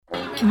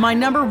My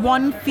number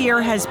one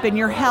fear has been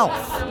your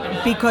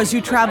health, because you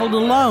traveled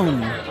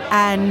alone.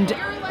 And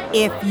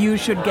if you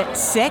should get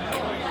sick,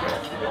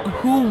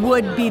 who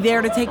would be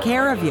there to take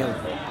care of you?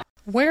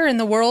 Where in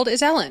the world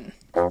is Ellen?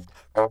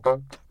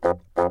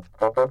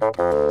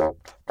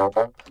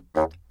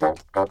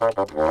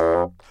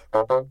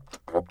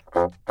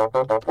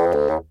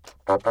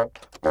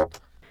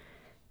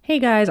 Hey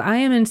guys, I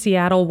am in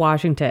Seattle,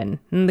 Washington.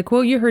 And the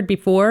quote you heard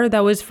before,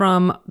 that was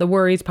from the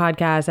Worries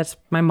podcast. That's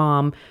my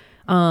mom.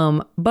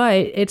 But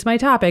it's my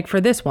topic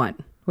for this one,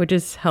 which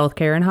is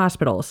healthcare and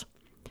hospitals.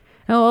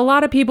 Now, a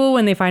lot of people,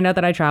 when they find out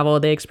that I travel,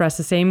 they express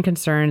the same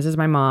concerns as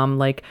my mom,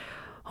 like,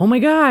 oh my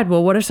God,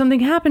 well, what if something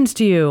happens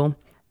to you?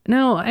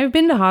 Now, I've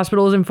been to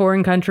hospitals in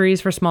foreign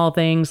countries for small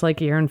things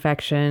like ear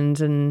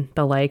infections and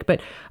the like,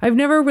 but I've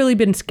never really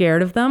been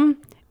scared of them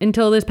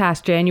until this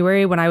past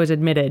January when I was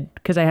admitted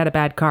because I had a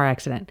bad car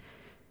accident.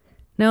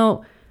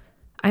 Now,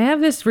 I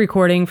have this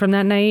recording from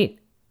that night,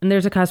 and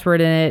there's a cuss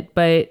word in it,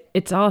 but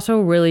it's also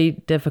really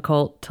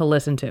difficult to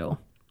listen to.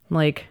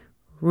 Like,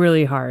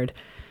 really hard.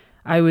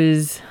 I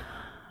was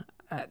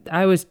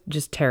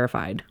just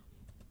terrified.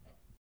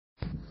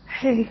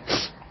 Hey,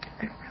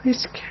 I'm really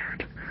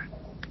scared.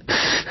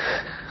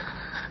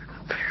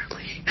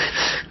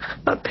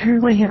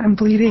 Apparently I'm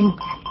bleeding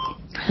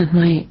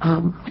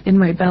in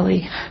my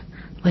belly.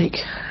 Like,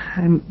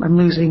 I'm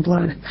losing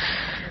blood.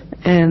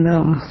 And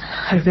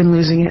I've been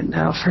losing it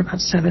now for about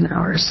 7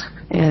 hours.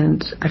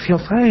 And I feel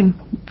fine.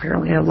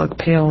 Apparently I look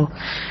pale,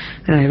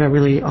 and I have a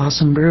really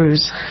awesome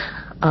bruise.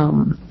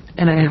 And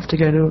I have to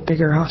go to a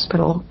bigger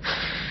hospital.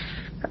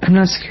 I'm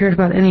not scared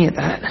about any of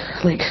that.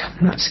 Like,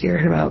 I'm not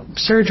scared about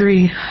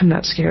surgery. I'm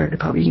not scared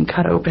about being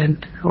cut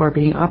open or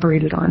being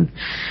operated on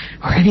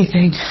or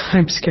anything.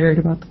 I'm scared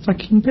about the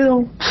fucking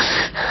bill.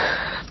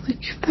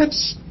 Like,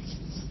 that's...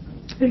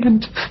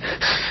 And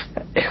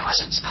it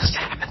wasn't supposed to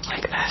happen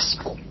like this.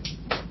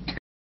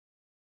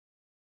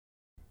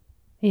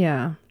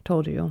 Yeah,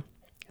 told you.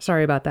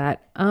 Sorry about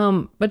that.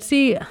 But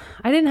see,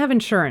 I didn't have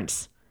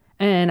insurance,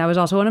 and I was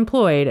also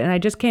unemployed, and I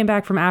just came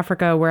back from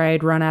Africa where I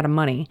had run out of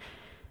money.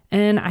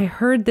 And I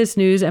heard this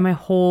news and my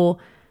whole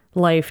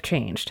life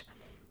changed.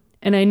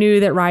 And I knew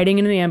that riding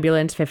in an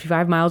ambulance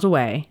 55 miles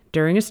away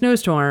during a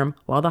snowstorm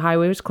while the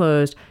highway was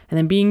closed and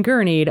then being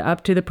gurneyed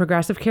up to the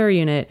progressive care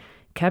unit,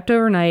 kept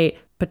overnight,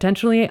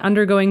 potentially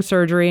undergoing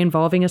surgery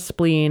involving a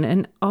spleen,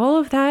 and all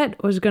of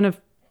that was going to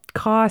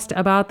cost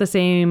about the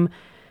same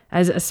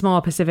as a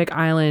small Pacific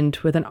island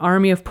with an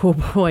army of pool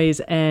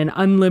boys and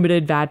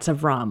unlimited vats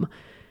of rum.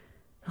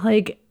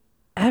 Like,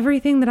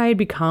 everything that I had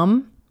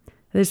become,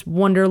 this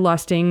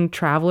wanderlusting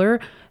traveler,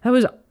 that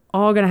was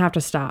all going to have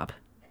to stop.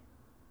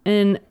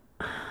 And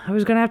I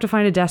was going to have to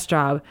find a desk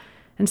job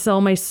and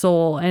sell my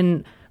soul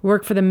and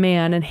work for the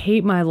man and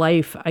hate my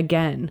life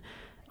again.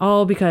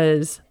 All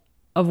because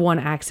of one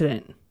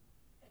accident.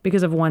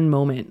 Because of one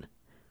moment.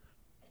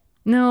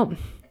 No,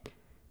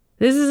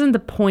 this isn't the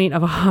point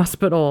of a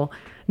hospital.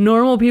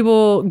 Normal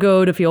people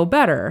go to feel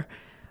better.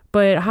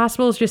 But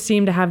hospitals just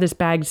seem to have this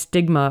bad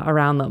stigma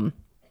around them,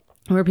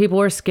 where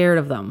people are scared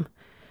of them.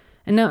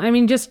 And now, I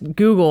mean, just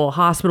Google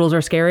hospitals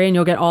are scary and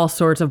you'll get all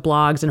sorts of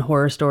blogs and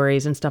horror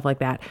stories and stuff like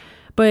that.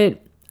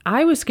 But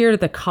I was scared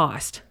at the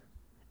cost.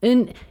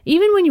 And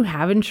even when you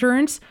have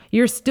insurance,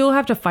 you still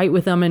have to fight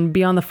with them and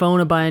be on the phone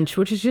a bunch,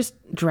 which is just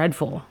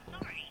dreadful.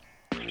 Sorry,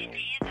 I didn't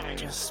hear that.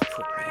 Just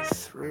put me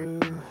through.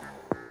 I'm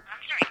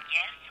sorry,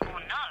 yes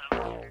or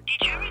no?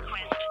 Did you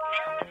request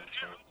this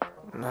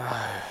still? No.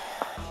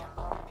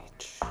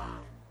 Please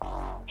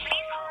hold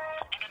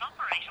and an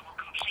operator will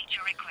complete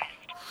your request.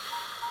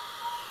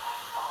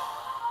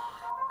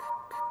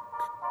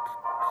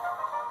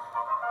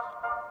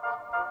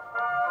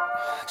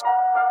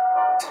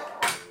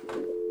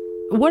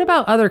 What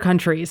about other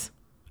countries?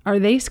 Are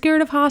they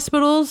scared of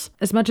hospitals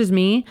as much as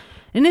me?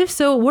 And if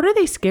so, what are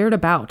they scared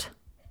about?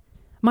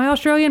 My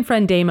Australian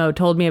friend Damo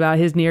told me about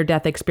his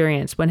near-death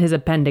experience when his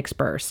appendix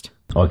burst.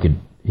 I could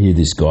hear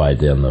this guy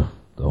down the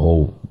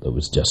hall that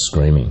was just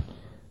screaming.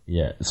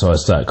 Yeah, so I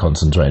started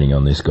concentrating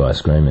on this guy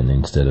screaming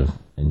instead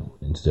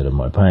of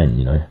my pain,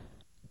 you know.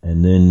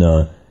 And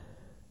then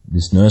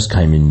this nurse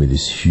came in with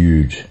this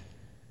huge,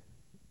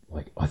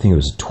 like, I think it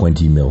was a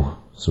 20 mil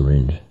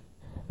syringe.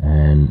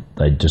 And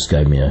they just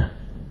gave me an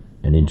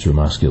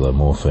intramuscular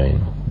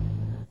morphine.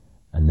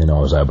 And then I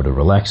was able to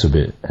relax a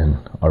bit, and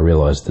I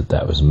realised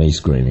that was me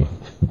screaming.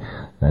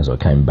 As I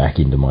came back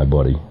into my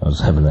body, I was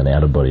having an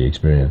out-of-body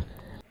experience.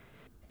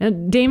 Now,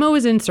 Damo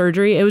was in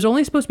surgery. It was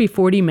only supposed to be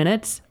 40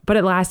 minutes, but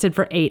it lasted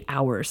for 8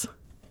 hours.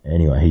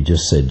 Anyway, he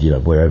just said, you know,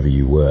 wherever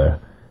you were,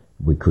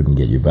 we couldn't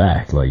get you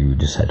back. Like, we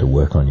just had to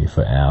work on you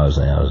for hours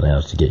and hours and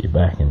hours to get you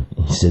back. And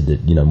he said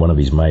that, you know, one of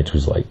his mates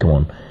was like, come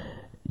on,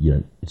 you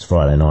know, it's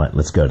Friday night,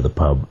 let's go to the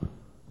pub,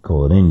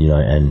 call it in, you know,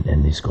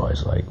 and this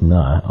guy's like,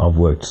 nah, I've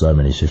worked so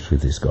many shifts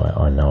with this guy,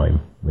 I know him,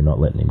 we're not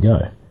letting him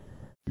go.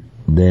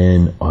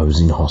 Then I was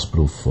in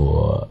hospital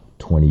for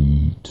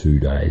 22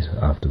 days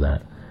after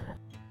that.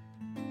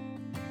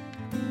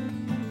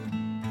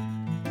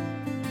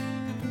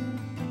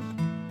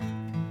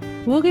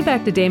 We'll get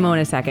back to Damo in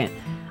a second.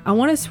 I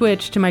want to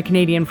switch to my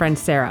Canadian friend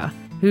Sarah,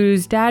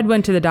 whose dad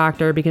went to the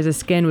doctor because his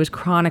skin was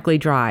chronically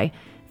dry,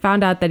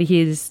 found out that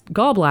his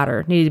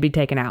gallbladder needed to be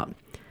taken out.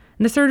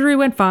 And the surgery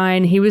went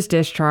fine, he was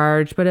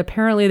discharged, but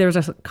apparently there was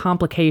a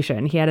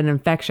complication. He had an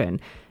infection,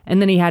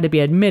 and then he had to be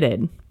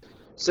admitted.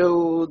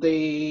 So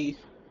they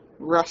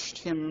rushed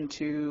him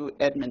to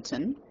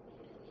Edmonton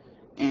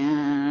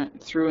and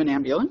through an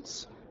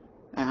ambulance.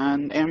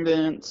 And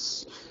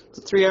ambulance, it's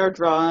a 3-hour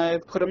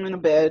drive, put him in a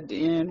bed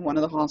in one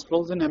of the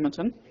hospitals in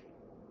Edmonton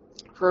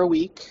for a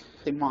week.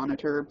 They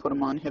monitored, put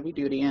him on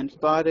heavy-duty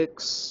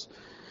antibiotics,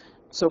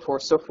 so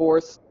forth, so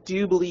forth. Do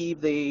you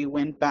believe they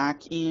went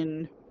back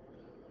in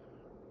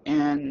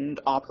and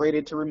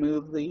operated to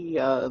remove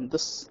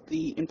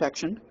the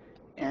infection?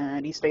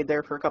 And he stayed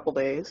there for a couple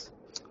days.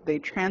 They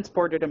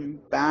transported him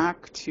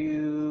back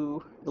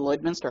to the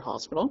Lloydminster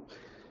Hospital,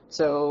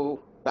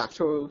 so back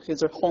to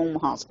his home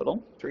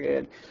hospital,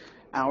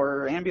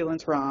 3-hour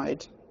ambulance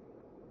ride,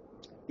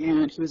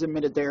 and he was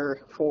admitted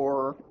there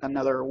for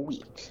another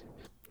week.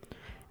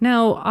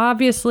 Now,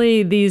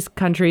 obviously, these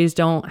countries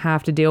don't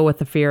have to deal with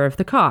the fear of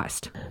the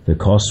cost. The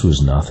cost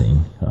was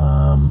nothing.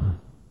 I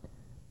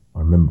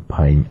remember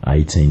paying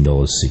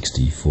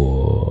 $18.60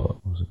 for,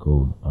 what was it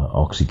called,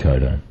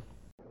 oxycodone.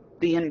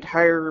 The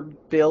entire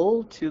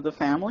bill to the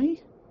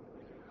family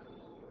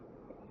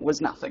was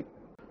nothing.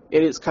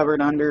 It is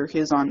covered under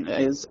his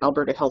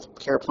Alberta Health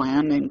Care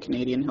Plan and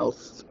Canadian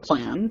Health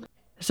Plan.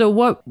 So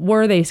what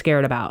were they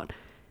scared about?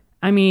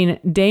 I mean,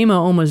 Dama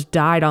almost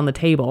died on the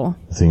table.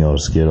 The thing I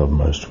was scared of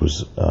most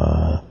was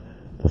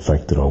the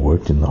fact that I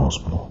worked in the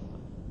hospital,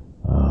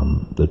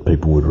 that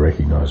people would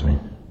recognize me.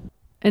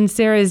 And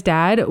Sarah's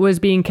dad was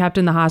being kept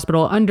in the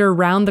hospital under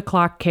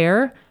round-the-clock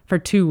care for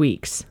 2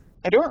 weeks.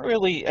 I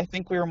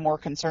think we were more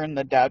concerned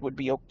that Dad would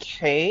be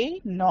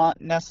okay,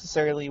 not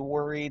necessarily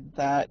worried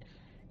that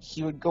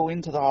he would go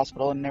into the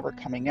hospital and never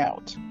coming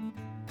out.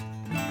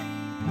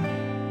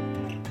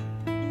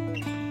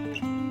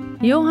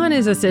 Johan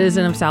is a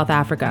citizen of South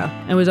Africa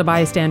and was a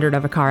bystander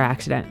of a car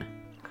accident.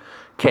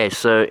 Okay,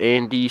 so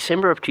in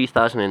December of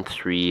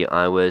 2003,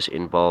 I was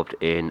involved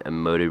in a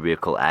motor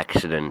vehicle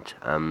accident.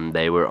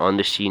 They were on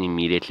the scene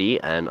immediately,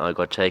 and I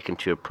got taken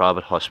to a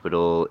private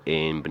hospital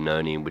in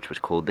Benoni, which was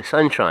called the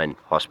Sunshine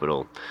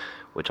Hospital,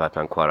 which I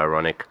found quite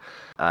ironic.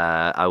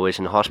 I was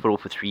in the hospital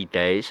for 3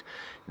 days.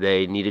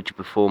 They needed to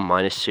perform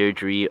minor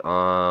surgery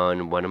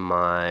on one of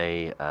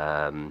my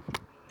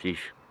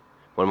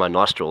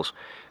nostrils.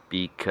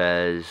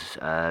 Because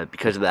of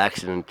the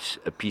accident,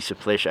 a piece of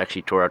flesh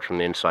actually tore out from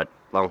the inside.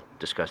 Long,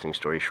 disgusting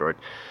story short.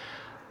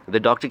 The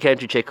doctor came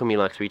to check on me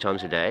like 3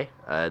 times a day.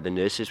 The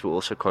nurses were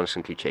also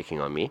constantly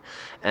checking on me.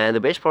 And the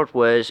best part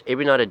was,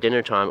 every night at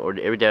dinner time or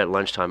every day at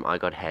lunchtime, I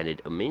got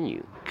handed a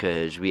menu.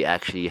 Because we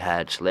actually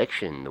had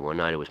selection. The one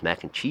night it was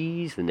mac and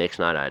cheese. The next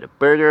night I had a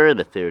burger.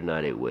 The third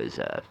night it was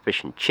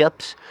fish and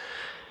chips.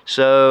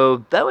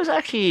 So that was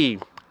actually...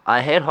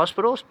 I had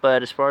hospitals,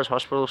 but as far as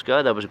hospitals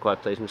go, that was a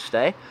quite pleasant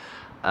stay.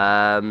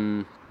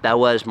 That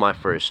was my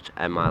first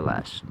and my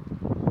last,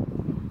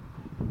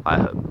 I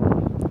hope.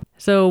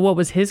 So what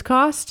was his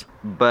cost?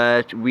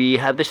 But we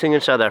have this thing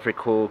in South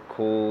Africa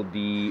called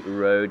the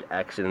Road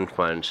Accident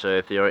Fund. So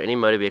if there are any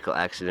motor vehicle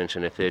accidents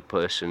and a third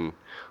person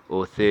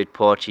or third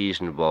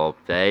parties involved,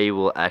 they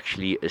will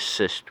actually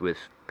assist with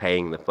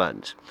paying the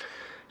funds.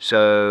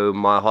 So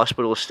my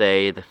hospital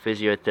stay, the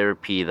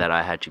physiotherapy that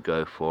I had to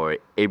go for,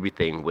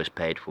 everything was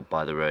paid for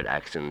by the Road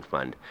Accident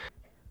Fund.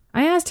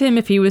 I asked him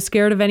if he was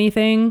scared of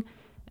anything,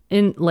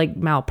 in like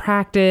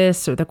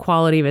malpractice or the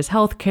quality of his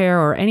health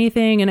care or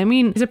anything. And I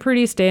mean, he's a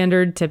pretty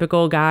standard,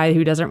 typical guy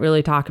who doesn't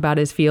really talk about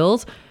his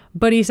feels,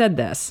 but he said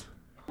this.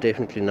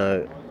 Definitely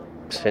no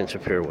sense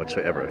of fear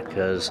whatsoever,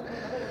 because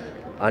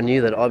I knew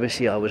that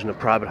obviously I was in a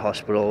private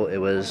hospital. It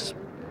was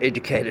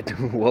educated,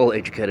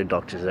 well-educated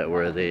doctors that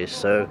were there.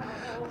 So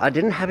I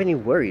didn't have any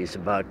worries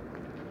about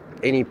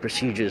any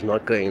procedures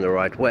not going the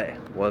right way.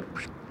 Well,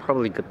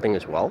 probably a good thing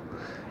as well,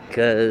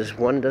 because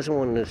one doesn't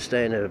want to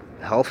stay in a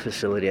health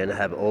facility and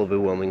have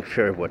overwhelming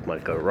fear of what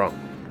might go wrong.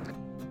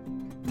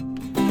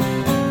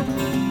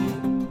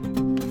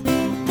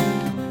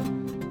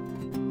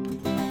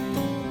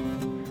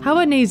 How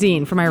about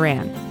Nazine from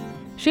Iran?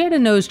 She had a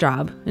nose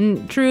job,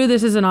 and true,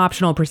 this is an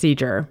optional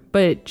procedure,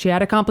 but she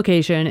had a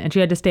complication and she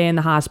had to stay in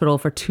the hospital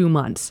for 2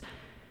 months.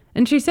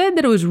 And she said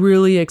that it was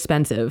really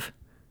expensive.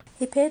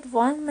 He paid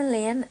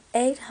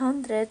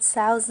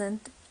 1,800,000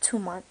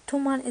 Tuman.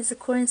 Tuman is the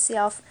currency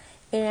of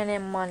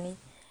Iranian money.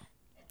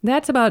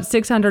 That's about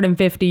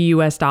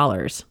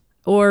 $650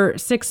 or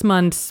 6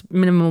 months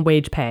minimum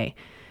wage pay.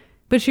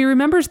 But she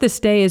remembers the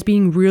stay as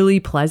being really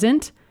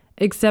pleasant,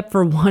 except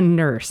for one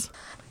nurse.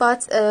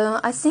 But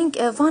I think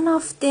one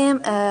of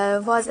them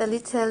was a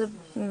little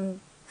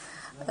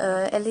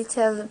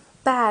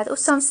bad or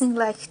something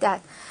like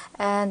that.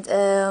 And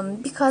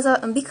because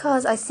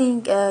I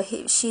think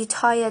she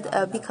tired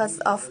because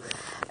of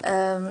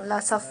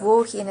lots of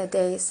work in a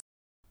day.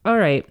 All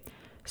right.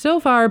 So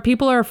far,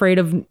 people are afraid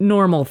of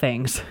normal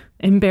things.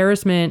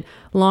 Embarrassment,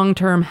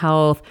 long-term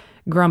health,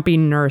 grumpy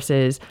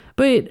nurses.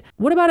 But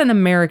what about an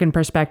American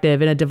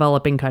perspective in a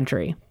developing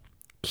country?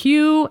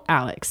 Cue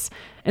Alex,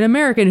 an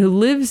American who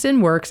lives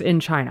and works in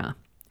China.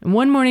 And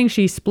one morning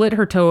she split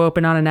her toe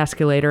open on an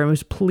escalator and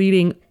was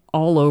bleeding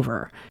all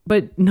over.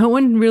 But no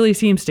one really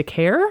seems to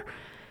care.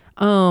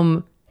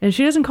 And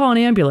she doesn't call an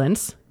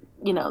ambulance.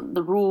 You know,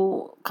 the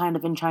rule kind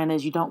of in China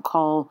is you don't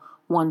call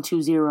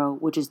 120,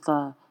 which is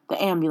the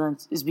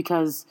ambulance, is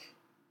because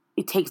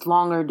it takes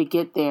longer to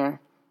get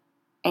there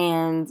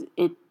and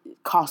it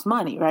costs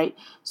money, right?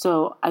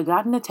 So I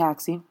got in a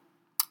taxi,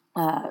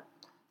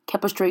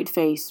 kept a straight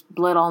face,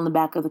 blood all in the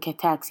back of the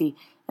taxi,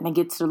 and I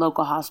get to the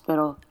local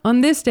hospital.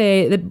 On this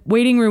day, the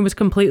waiting room was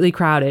completely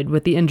crowded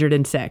with the injured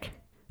and sick.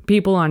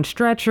 People on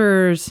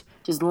stretchers.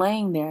 Just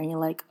laying there, and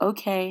you're like,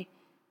 okay,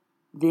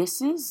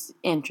 this is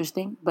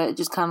interesting, but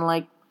just kind of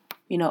like,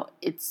 you know,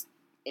 it's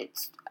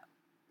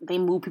they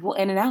move people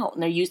in and out,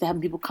 and they're used to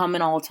having people come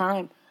in all the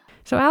time.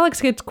 So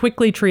Alex gets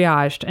quickly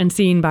triaged and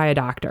seen by a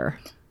doctor.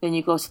 Then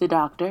you go to the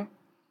doctor,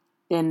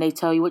 then they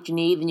tell you what you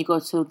need, then you go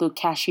to the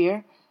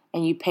cashier,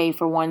 and you pay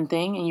for one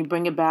thing, and you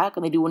bring it back,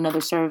 and they do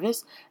another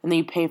service, and then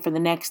you pay for the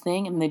next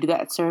thing, and they do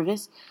that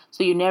service.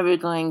 So you're never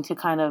going to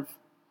kind of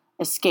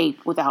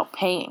escape without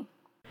paying.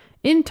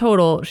 In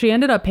total, she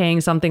ended up paying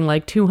something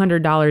like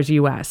 $200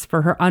 US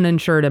for her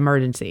uninsured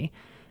emergency.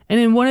 And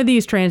in one of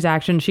these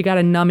transactions, she got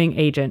a numbing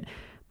agent,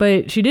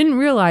 but she didn't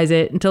realize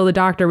it until the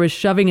doctor was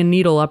shoving a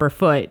needle up her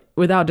foot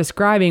without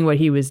describing what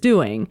he was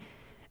doing.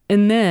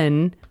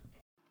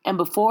 And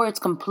before it's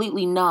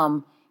completely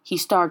numb, he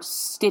starts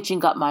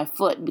stitching up my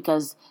foot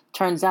because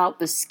turns out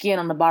the skin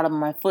on the bottom of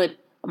my foot,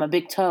 on my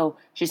big toe,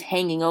 is just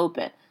hanging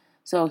open.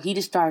 So he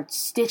just starts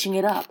stitching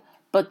it up.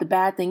 But the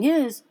bad thing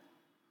is,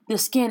 the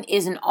skin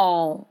isn't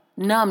all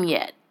numb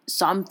yet.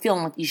 So I'm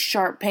feeling like these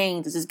sharp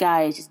pains as this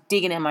guy is just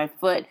digging in my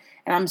foot.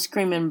 And I'm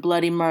screaming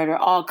bloody murder,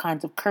 all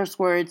kinds of curse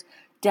words.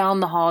 Down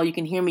the hall, you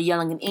can hear me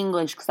yelling in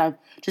English because I've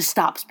just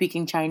stopped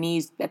speaking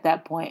Chinese at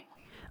that point.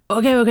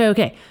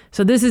 Okay.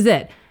 So this is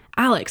it.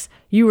 Alex,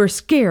 you were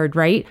scared,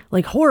 right?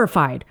 Like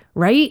horrified,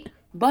 right?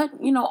 But,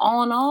 you know,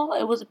 all in all,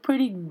 it was a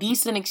pretty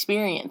decent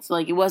experience.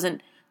 Like, it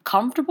wasn't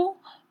comfortable,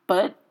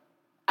 but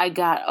I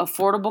got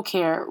affordable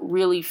care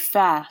really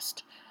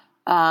fast.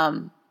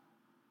 And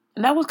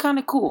that was kind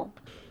of cool.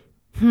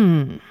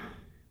 When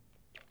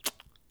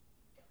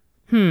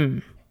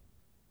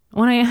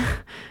I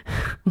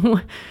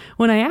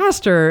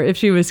asked her if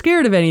she was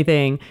scared of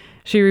anything,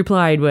 she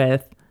replied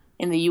with,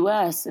 in the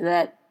U.S.,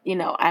 that, you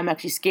know, I'm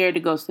actually scared to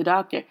go to the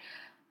doctor.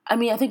 I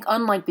mean, I think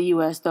unlike the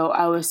U.S., though,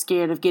 I was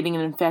scared of getting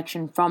an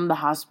infection from the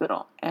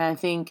hospital. And I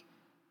think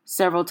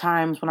several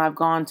times when I've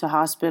gone to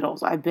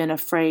hospitals, I've been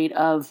afraid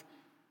of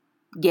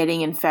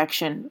getting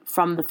infection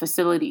from the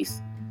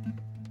facilities.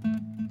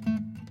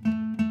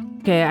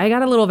 Okay, I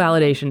got a little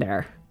validation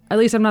there. At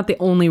least I'm not the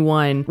only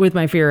one with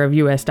my fear of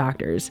U.S.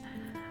 doctors.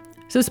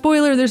 So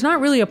spoiler, there's not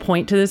really a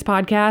point to this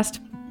podcast,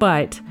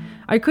 but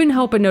I couldn't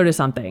help but notice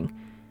something.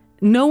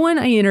 No one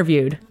I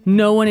interviewed,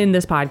 no one in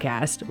this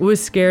podcast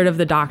was scared of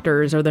the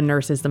doctors or the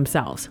nurses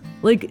themselves.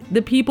 Like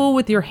the people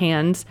with your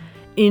hands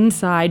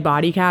inside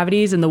body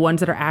cavities and the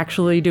ones that are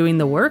actually doing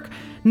the work,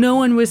 no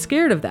one was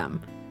scared of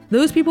them.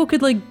 Those people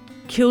could like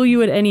kill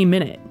you at any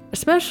minute,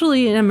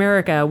 especially in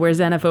America where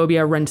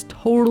xenophobia runs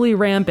totally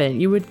rampant.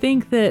 You would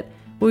think that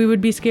we would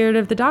be scared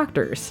of the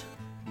doctors,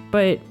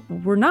 but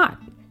we're not.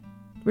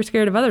 We're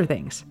scared of other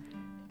things.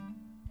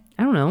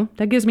 I don't know.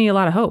 That gives me a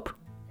lot of hope.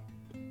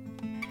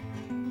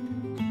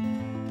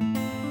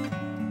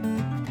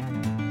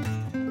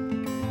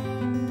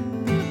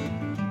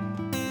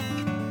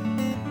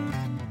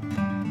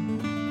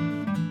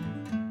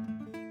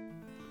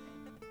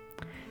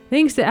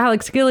 Thanks to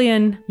Alex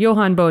Gillian,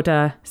 Johan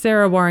Bota,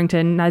 Sarah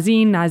Warrington,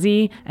 Nazine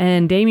Nazi,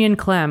 and Damian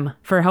Clem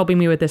for helping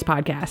me with this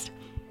podcast.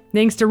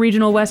 Thanks to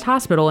Regional West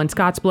Hospital in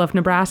Scottsbluff,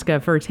 Nebraska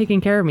for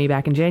taking care of me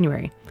back in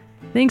January.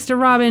 Thanks to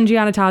Robin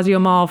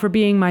Giannatasio Mall for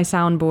being my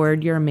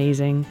soundboard. You're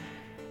amazing.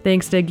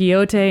 Thanks to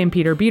Gotye and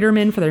Peter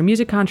Biedermann for their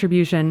music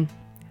contribution.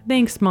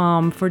 Thanks,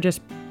 Mom, for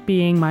just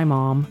being my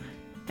mom.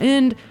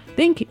 And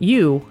thank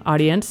you,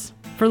 audience,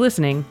 for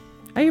listening.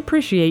 I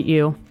appreciate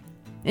you.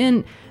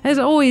 And as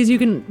always, you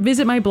can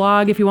visit my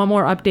blog if you want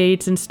more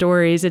updates and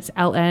stories. It's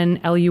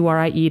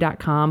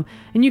lnlurie.com.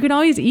 And you can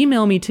always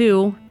email me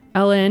too,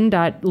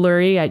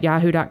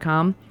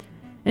 ln.lurie@yahoo.com.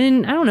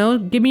 And I don't know,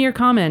 give me your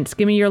comments,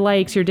 give me your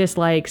likes, your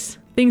dislikes,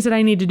 things that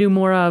I need to do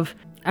more of.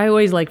 I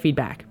always like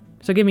feedback,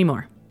 so give me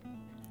more.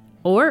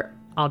 Or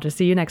I'll just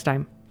see you next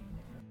time.